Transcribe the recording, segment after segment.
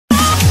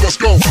Let's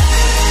go.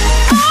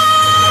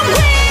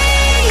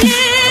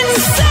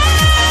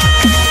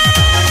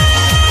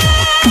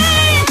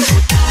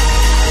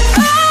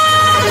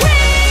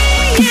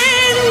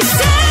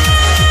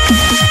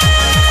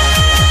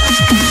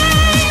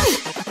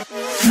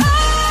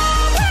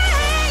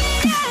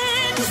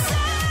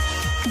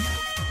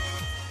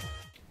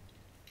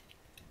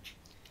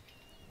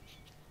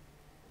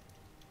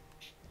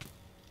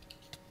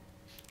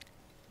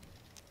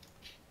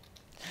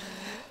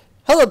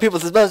 Hello people,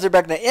 this is Buzzer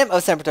back in the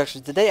M07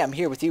 Productions. Today I'm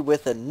here with you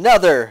with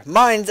another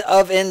Minds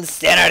of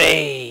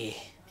Insanity.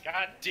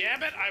 God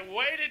damn it, I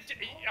waited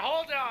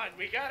hold on,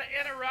 we gotta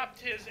interrupt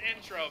his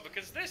intro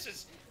because this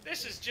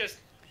is just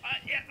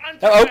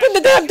Now open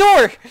the damn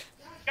door!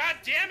 God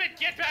damn it,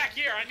 get back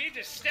here, I need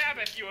to stab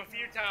at you a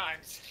few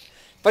times.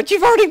 But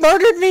you've already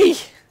murdered me!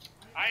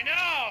 I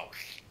know!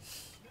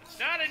 It's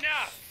not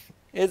enough.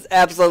 It's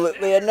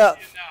absolutely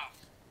enough.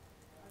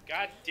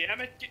 God damn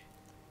it.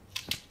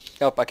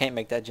 Oh, I can't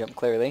make that jump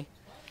clearly.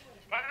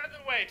 By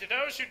the way, to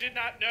those who did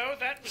not know,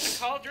 that was a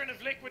cauldron of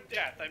liquid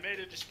death. I made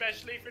it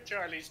especially for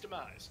Charlie's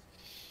demise.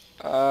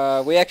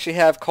 We actually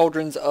have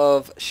cauldrons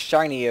of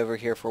shiny over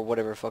here for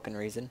whatever fucking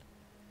reason.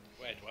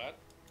 Wait, what?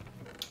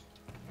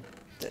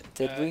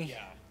 Did we?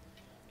 Yeah.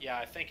 Yeah,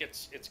 I think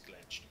it's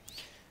glitched.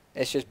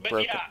 It's just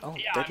broken. Yeah, oh,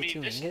 yeah, 32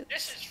 I mean,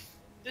 ingots?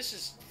 this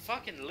is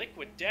fucking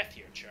liquid death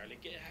here, Charlie.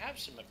 Have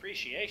some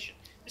appreciation.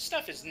 This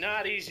stuff is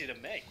not easy to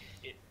make.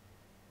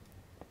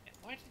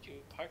 Why did you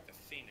park the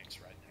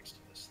Phoenix right next to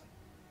this thing?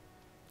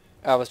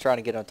 I was trying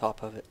to get on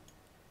top of it.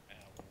 Oh,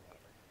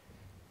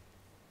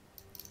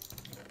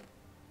 whatever.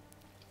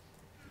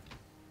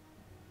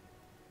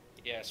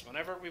 Yes,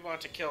 whenever we want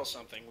to kill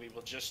something, we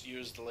will just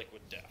use the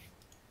liquid death.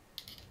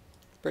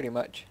 Pretty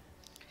much.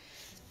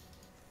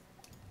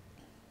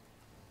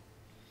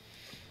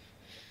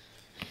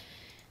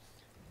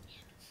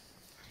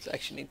 So I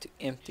actually need to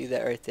empty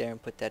that right there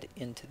and put that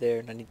into there,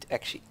 and I need to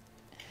actually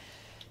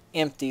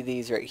empty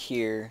these right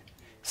here.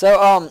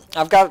 So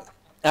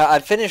I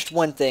finished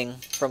one thing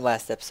from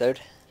last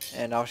episode,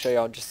 and I'll show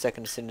y'all in just a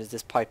second as soon as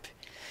this pipe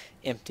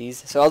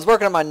empties. So I was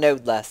working on my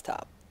node last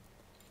time,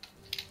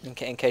 in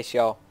case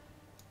y'all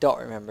don't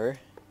remember.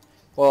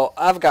 Well,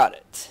 I've got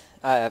it.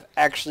 I have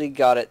actually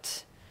got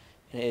it,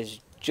 and it is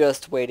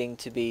just waiting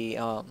to be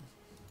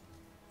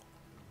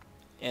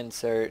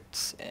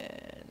inserts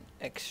and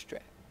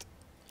extract.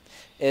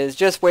 It is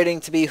just waiting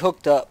to be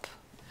hooked up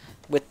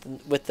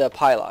with the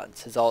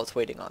pylons. Is all it's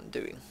waiting on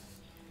doing.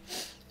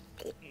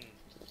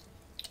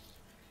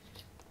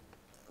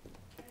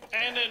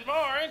 And in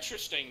more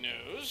interesting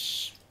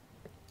news...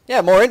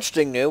 Yeah, more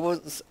interesting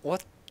news.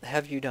 What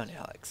have you done,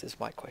 Alex, is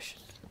my question.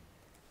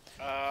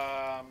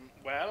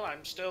 Well,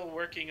 I'm still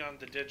working on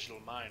the digital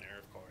miner,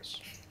 of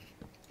course.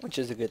 Which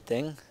is a good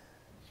thing.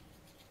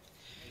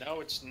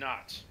 No, it's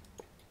not.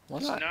 Why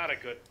It's not? not a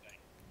good thing.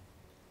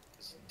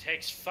 It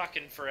takes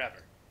fucking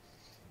forever.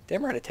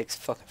 Damn right it takes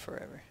fucking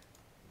forever.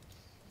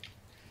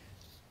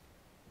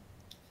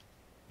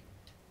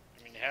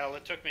 Hell,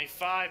 it took me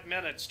 5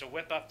 minutes to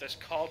whip up this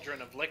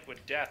cauldron of liquid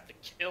death to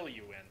kill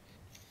you in.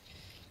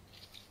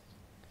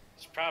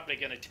 It's probably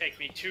going to take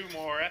me 2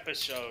 more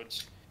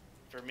episodes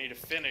for me to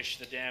finish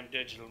the damn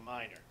digital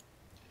miner.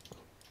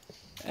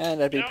 And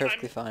that'd be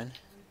perfectly fine.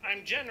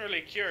 I'm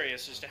generally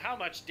curious as to how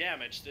much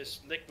damage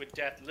this liquid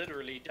death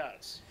literally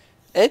does.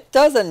 It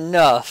does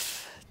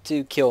enough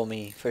to kill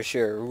me, for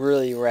sure,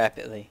 really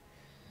rapidly.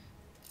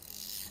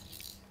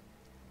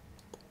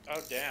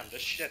 Oh damn,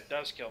 this shit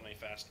does kill me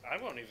fast.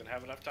 I won't even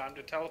have enough time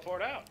to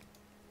teleport out.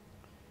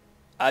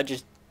 I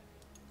just...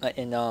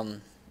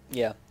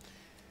 yeah.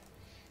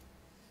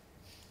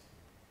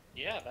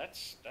 Yeah,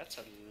 that's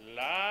a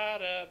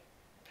lot of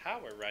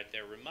power right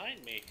there.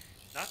 Remind me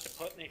not to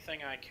put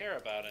anything I care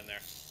about in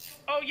there.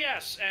 Oh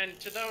yes, and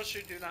to those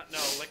who do not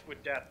know,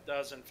 liquid death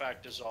does in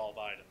fact dissolve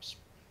items.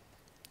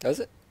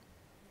 Does it?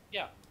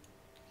 Yeah.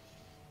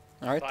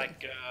 Alright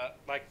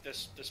like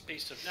this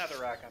piece of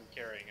netherrack I'm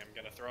carrying. I'm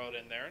gonna throw it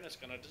in there and it's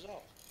gonna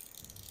dissolve.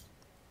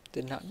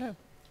 Did not know.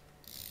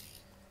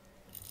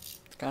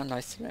 It's kind of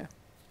nice to know.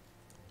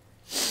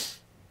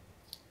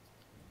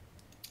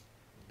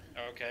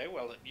 Okay,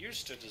 well it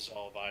used to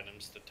dissolve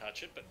items that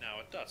touch it, but now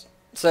it doesn't.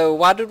 So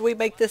why did we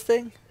make this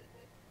thing?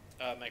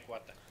 Make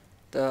what then?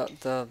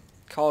 The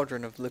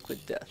cauldron of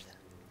liquid death.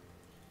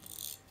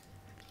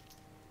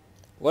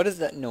 What is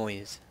that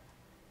noise?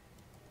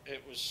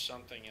 It was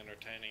something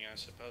entertaining, I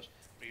suppose.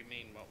 What do you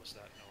mean, what was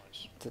that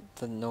noise?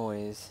 The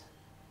noise.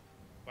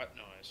 What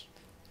noise?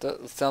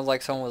 It sounds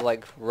like someone was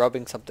like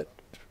rubbing something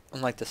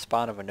on like the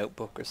spine of a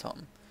notebook or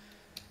something.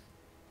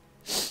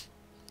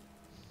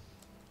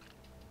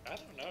 I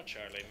don't know,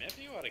 Charlie.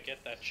 Maybe you ought to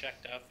get that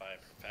checked out by a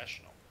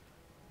professional.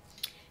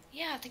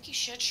 Yeah, I think you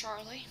should,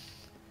 Charlie.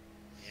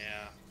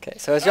 Yeah. Okay,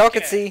 so as y'all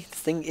can see, this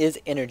thing is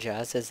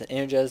energized as an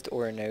energized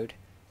aura node.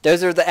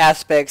 Those are the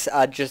aspects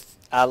I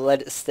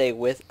let it stay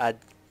with. I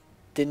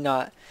did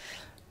not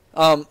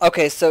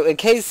Okay, so in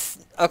case,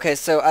 okay,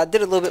 so I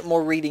did a little bit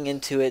more reading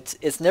into it.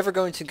 It's never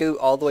going to go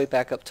all the way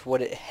back up to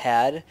what it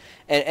had.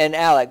 And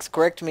Alex,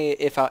 correct me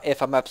if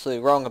I'm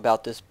absolutely wrong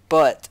about this,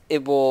 but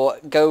it will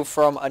go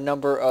from a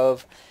number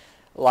of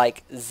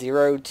like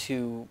 0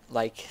 to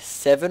like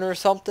 7 or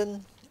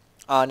something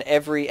on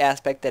every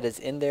aspect that is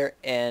in there,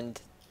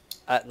 and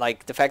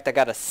like the fact I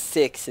got a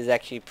 6 is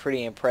actually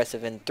pretty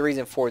impressive, and 3s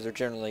and 4s are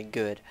generally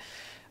good.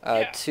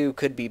 Yeah. 2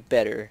 could be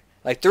better.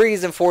 Like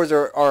 3s and 4s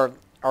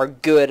are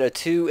good. A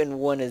 2 and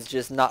 1 is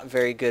just not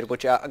very good,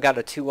 which I got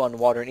a 2 on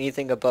water, and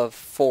anything above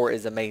 4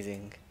 is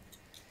amazing,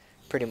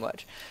 pretty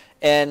much.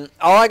 And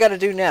all I got to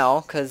do now,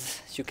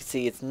 because as you can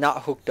see it's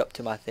not hooked up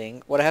to my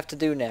thing, what I have to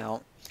do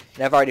now,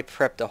 and I've already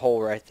prepped a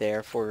hole right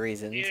there for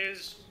reasons.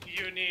 Is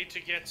you need to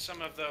get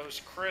some of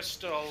those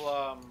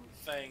crystal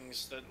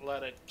things that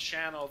let it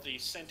channel the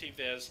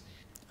Centiviz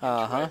into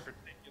Uh-huh. a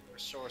particular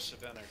source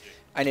of energy.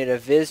 I need a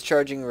Viz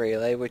charging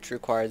relay, which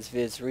requires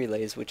Viz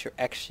relays, which are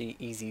actually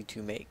easy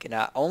to make. And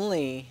I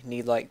only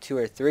need like 2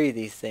 or 3 of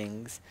these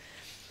things.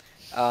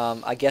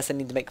 I guess I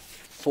need to make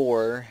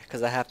 4,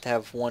 because I have to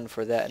have 1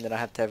 for that, and then I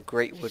have to have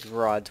great wood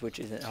rods, which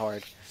isn't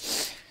hard.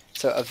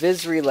 So a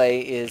Viz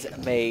relay is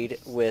made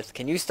with...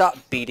 Can you stop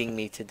beating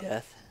me to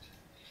death?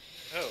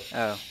 Oh.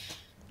 Oh.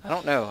 I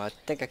don't know. I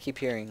think I keep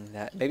hearing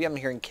that. Maybe I'm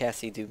hearing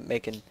Cassie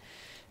making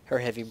her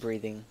heavy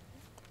breathing.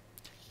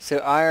 So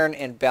iron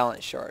and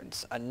balance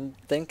shards. I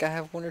think I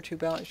have 1 or 2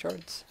 balance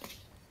shards.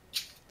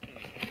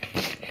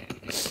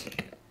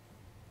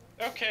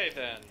 Okay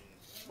then.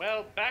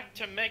 Well, back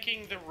to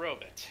making the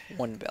robot.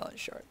 1 balance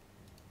shard.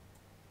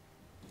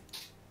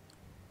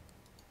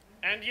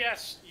 And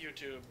yes,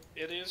 YouTube,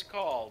 it is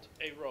called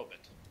a robot.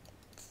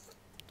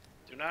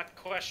 Do not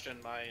question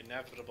my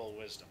inevitable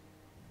wisdom.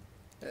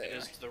 It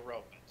is the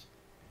robot.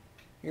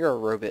 You're a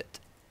robot.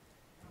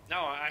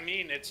 No, I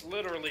mean it's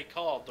literally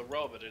called the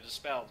robot. It is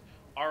spelled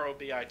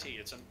R-O-B-I-T.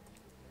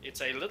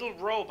 It's a little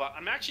robot.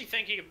 I'm actually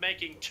thinking of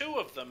making 2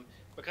 of them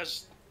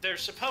because they're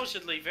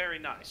supposedly very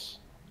nice.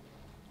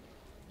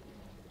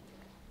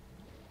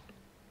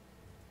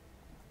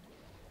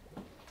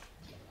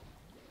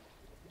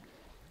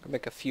 I'll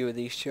make a few of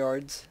these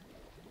shards.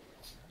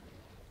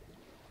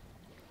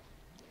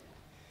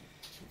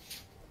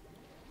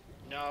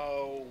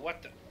 No,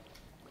 what the...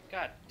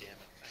 God damn it,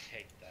 I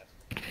hate that.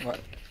 What?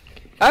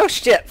 Oh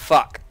shit,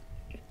 fuck.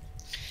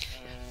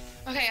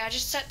 Okay, I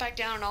just sat back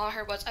down and all I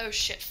heard was, oh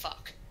shit,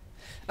 fuck.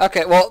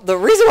 Okay, well, the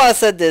reason why I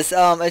said this,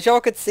 as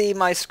y'all could see,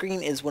 my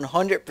screen is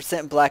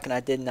 100% black and I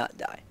did not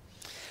die.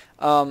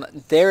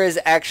 There is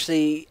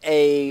actually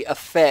a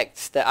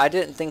effect that I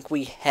didn't think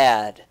we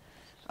had.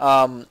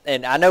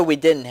 And I know we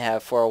didn't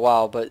have for a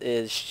while, but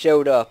it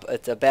showed up.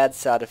 It's a bad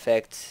side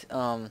effect.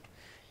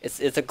 It's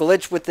a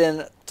glitch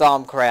within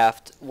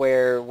Thaumcraft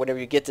where whenever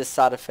you get this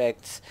side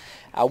effect,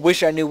 I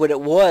wish I knew what it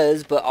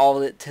was, but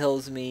all it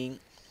tells me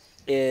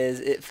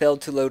is it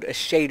failed to load a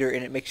shader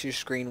and it makes your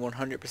screen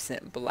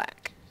 100%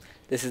 black.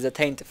 This is a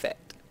taint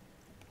effect.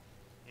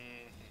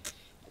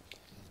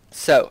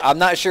 So, I'm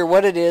not sure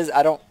what it is.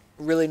 I don't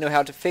really know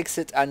how to fix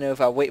it. I know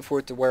if I wait for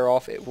it to wear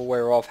off, it will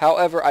wear off.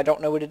 However, I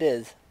don't know what it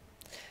is.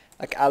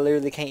 Like, I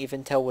literally can't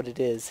even tell what it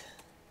is.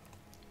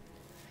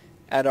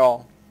 At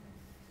all.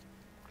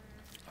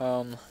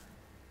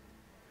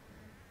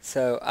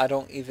 So, I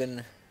don't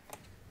even...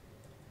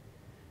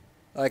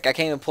 Like, I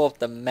can't even pull up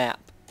the map.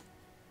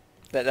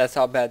 That's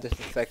how bad this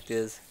effect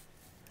is.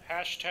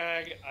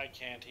 Hashtag I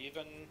can't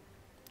even...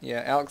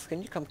 Yeah, Alex,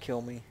 can you come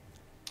kill me?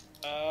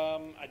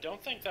 I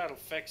don't think that'll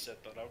fix it,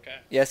 but okay.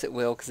 Yes, it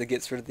will, because it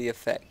gets rid of the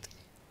effect.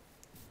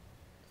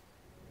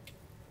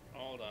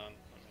 Hold on,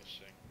 let me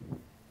see.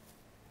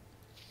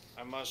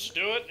 I must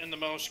do it in the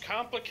most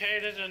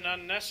complicated and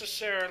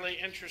unnecessarily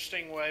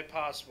interesting way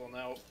possible.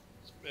 Now,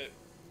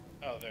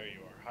 oh, there you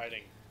are,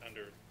 hiding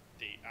under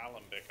the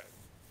alembic.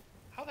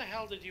 How the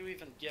hell did you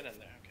even get in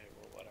there? Okay,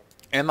 well, whatever.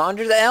 Am I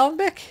under the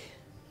alembic?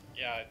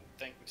 Yeah, I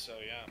think so,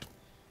 yeah.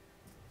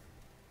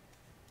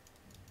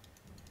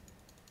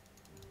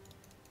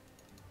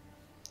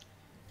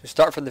 Just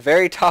start from the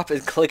very top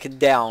and click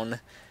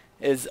down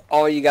is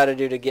all you got to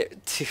do to get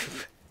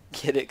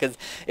it, because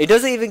it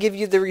doesn't even give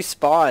you the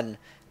respawn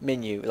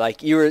menu.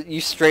 Like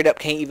you straight up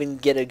can't even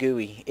get a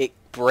GUI. It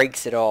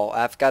breaks it all.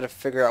 I've got to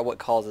figure out what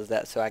causes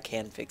that so I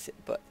can fix it.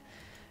 But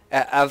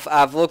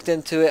I've looked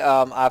into it.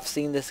 I've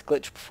seen this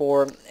glitch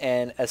before,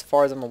 and as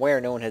far as I'm aware,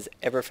 no one has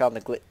ever found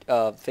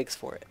the fix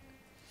for it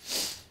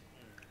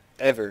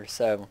ever.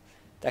 So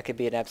that could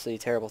be an absolutely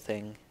terrible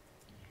thing.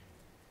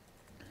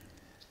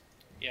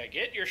 Yeah,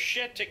 get your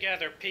shit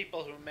together,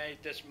 people who made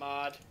this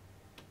mod.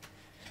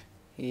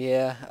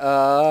 Yeah,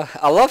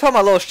 I love how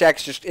my little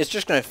shack's it's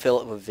just gonna fill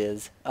it with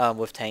Viz,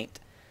 with taint.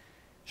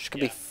 Just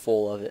gonna be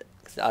full of it,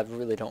 cause I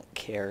really don't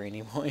care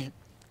anymore.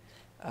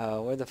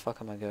 Where the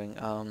fuck am I going?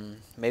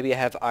 Maybe I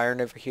have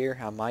iron over here.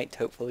 I might,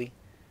 hopefully.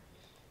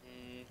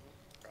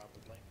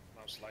 Probably.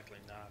 Most likely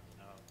not.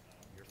 No,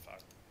 you're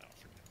fucked. No,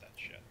 forget that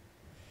shit.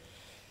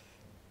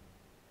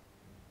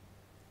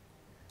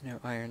 No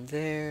iron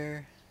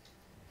there.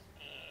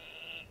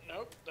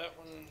 Nope, that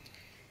one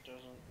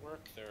doesn't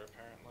work there,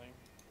 apparently.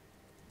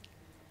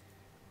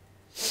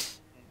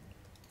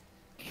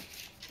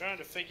 Trying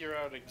to figure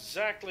out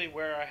exactly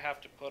where I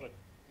have to put a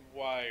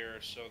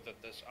wire so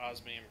that this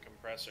osmium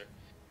compressor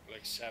will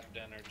accept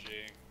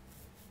energy.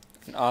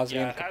 An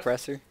osmium Yeah,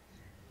 compressor?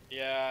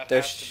 Yeah, it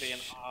There's has to be an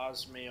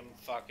osmium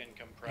fucking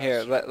compressor.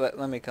 Here,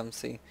 let me come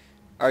see.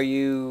 Are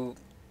you...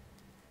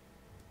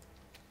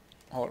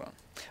 Hold on.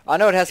 I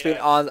know it has to be an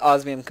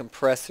osmium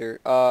compressor.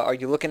 Are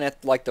you looking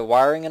at, like, the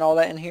wiring and all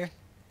that in here?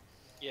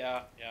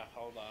 Yeah,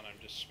 hold on. I'm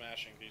just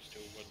smashing these two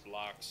wood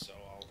blocks so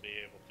I'll be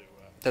able to...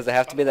 Does it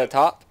have to be the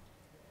top?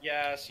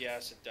 Yes,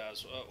 it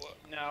does.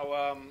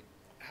 Now,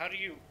 how do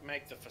you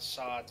make the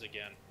facades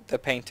again? The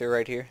painter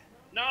right here.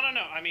 No.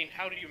 I mean,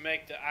 how do you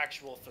make the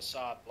actual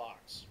facade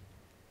blocks?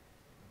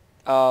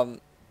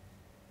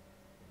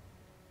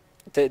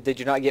 Did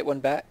you not get one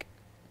back?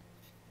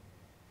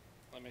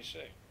 Let me see.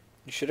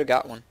 You should have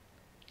got one.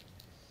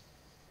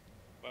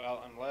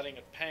 Well, I'm letting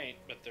it paint,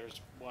 but there's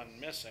one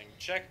missing.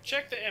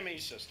 Check the ME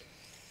system.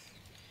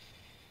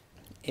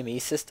 ME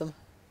system?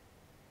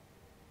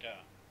 Yeah.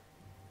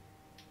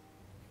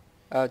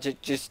 You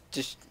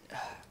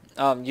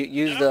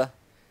use the...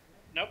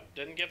 Nope,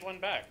 didn't give one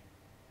back.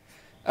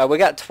 We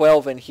got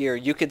 12 in here.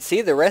 You could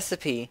see the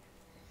recipe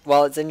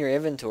while it's in your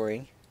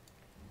inventory.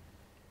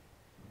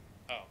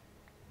 Oh.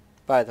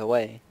 By the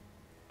way.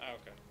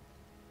 Okay.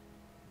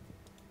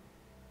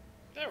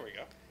 There we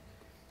go.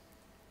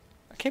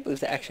 I can't believe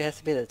that actually has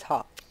to be the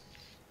top.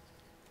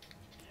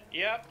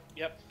 Yep.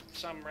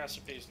 Some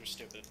recipes are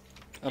stupid.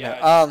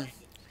 Okay.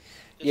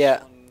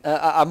 Yeah.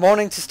 I'm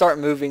wanting to start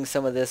moving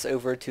some of this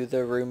over to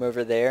the room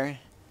over there.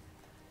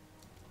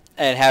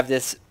 And have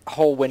this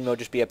whole windmill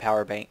just be a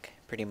power bank,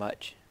 pretty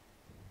much.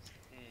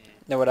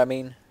 Know what I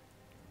mean?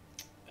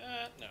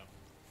 No.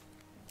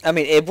 I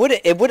mean, it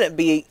wouldn't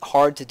be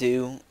hard to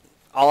do.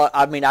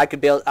 I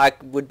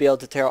would be able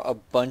to tear out a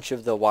bunch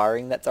of the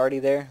wiring that's already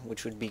there,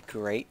 which would be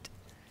great.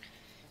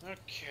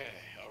 Okay,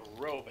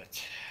 a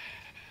robot.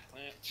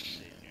 Let's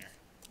see here.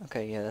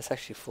 Okay, yeah, that's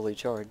actually fully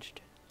charged.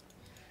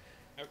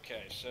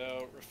 Okay,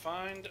 so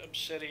refined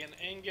obsidian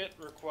ingot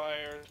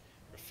requires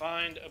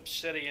refined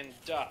obsidian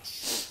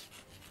dust.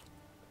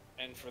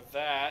 And for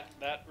that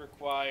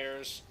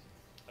requires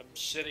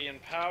obsidian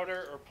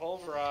powder or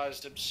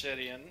pulverized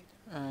obsidian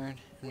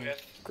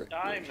with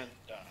diamond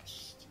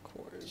dust.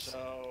 Cores.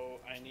 So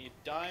I need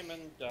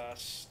diamond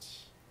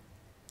dust,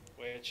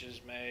 which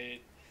is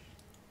made...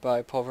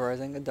 by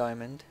pulverizing a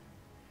diamond.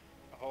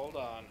 Hold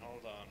on.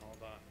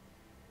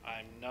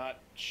 I'm not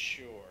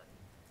sure.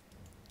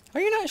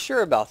 Are you not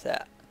sure about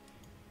that?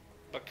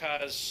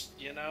 Because,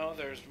 you know,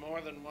 there's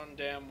more than one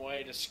damn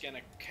way to skin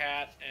a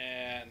cat,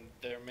 and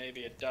there may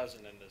be a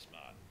dozen in this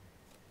mod.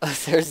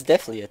 There's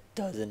definitely a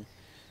dozen.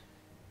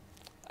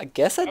 I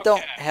guess I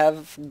don't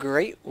have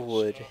great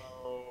wood.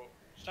 So,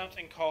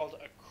 something called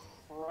a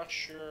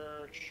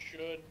crusher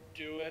should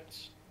do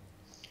it.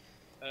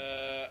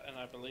 And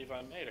I believe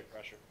I made a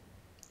crusher.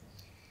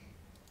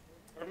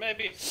 Or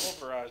maybe a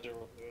pulverizer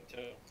will do it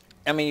too.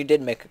 I mean, you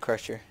did make a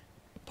crusher.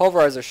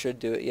 Pulverizer should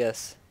do it,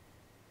 yes.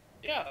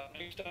 Yeah,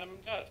 makes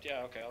diamond dust.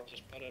 Yeah, okay, I'll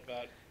just put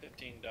about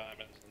 15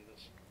 diamonds in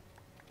this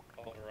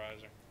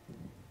pulverizer.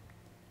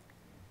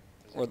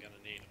 Because I'm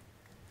gonna need them.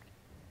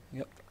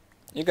 Yep.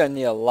 You're gonna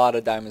need a lot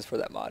of diamonds for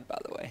that mod, by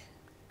the way.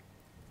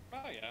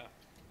 Oh, yeah.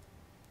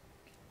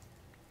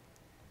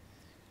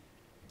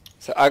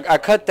 So I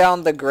cut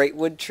down the great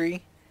wood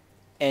tree,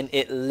 and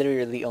it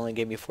literally only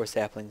gave me 4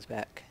 saplings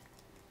back.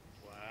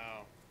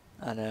 Wow.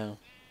 I know.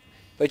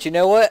 But you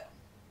know what?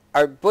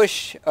 Our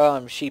bush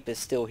sheep is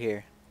still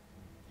here.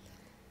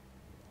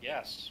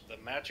 Yes, the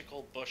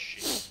magical bush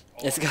sheep.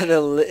 It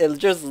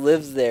just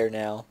lives there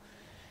now.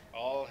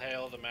 All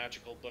hail the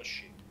magical bush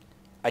sheep.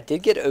 I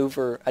did get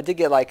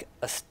like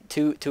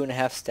two and a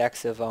half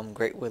stacks of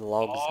great wood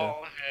logs.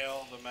 All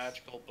hail the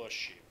magical bush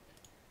sheep.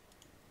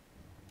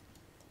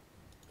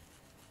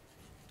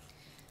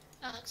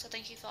 Alex, I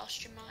think you've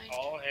lost your mind.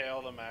 All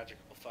hail the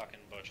magical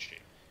fucking bush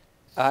sheep.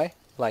 I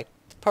like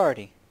the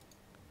party.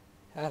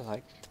 I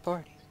like the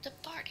party. The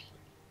party.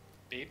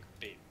 Beep,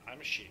 beep, I'm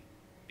a sheep.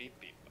 Beep,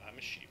 beep, I'm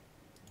a sheep.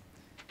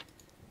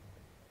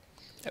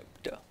 Oh,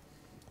 duh.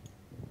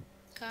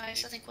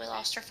 Guys, I think we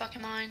lost our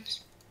fucking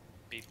minds.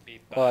 Beep,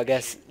 beep, Well, I I'm a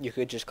guess sheep. you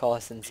could just call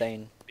us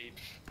insane. Beep,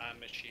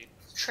 I'm a sheep.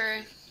 True.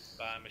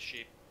 Beep, I'm a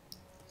sheep.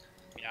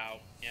 Meow,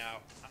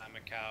 meow, I'm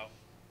a cow.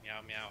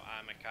 Meow, meow,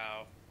 I'm a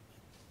cow.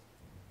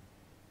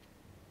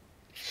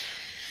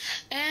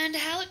 And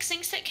Alex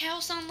thinks that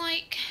cows sound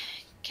like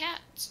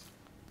cats.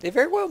 They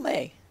very well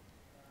may.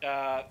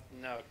 No,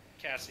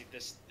 Cassie,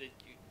 if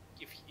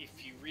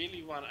you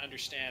really want to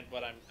understand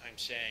what I'm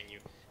saying, you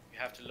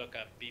have to look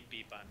up beep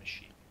beep I'm a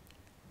sheep.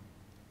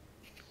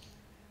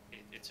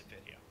 It's a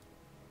video.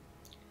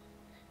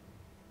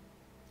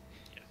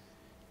 Yeah.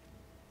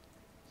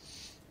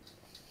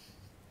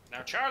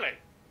 Now, Charlie,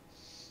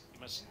 you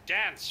must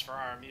dance for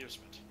our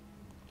amusement.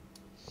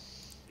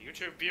 The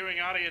YouTube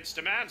viewing audience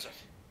demands it.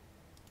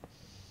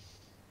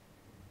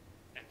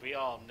 And we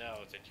all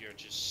know that you're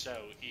just so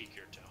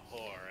eager to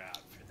whore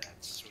out for that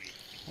sweet.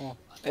 Well,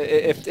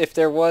 if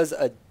there was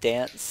a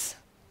dance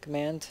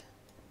command,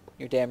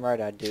 you're damn right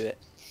I'd do it.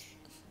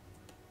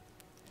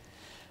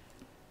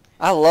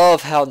 I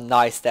love how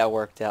nice that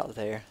worked out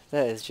there.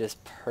 That is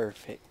just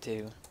perfect,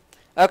 too.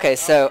 Okay,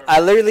 so I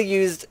literally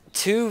used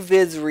 2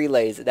 Viz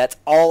relays. That's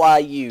all I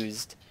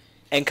used.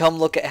 And come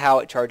look at how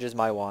it charges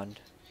my wand.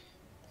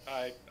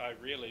 I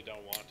really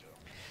don't want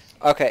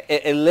to. Okay,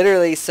 it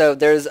literally, so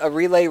there's a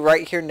relay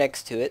right here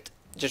next to it.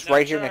 Just Now,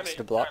 right here Charlie, next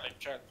to block.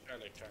 Charlie.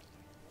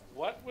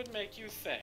 What would make you think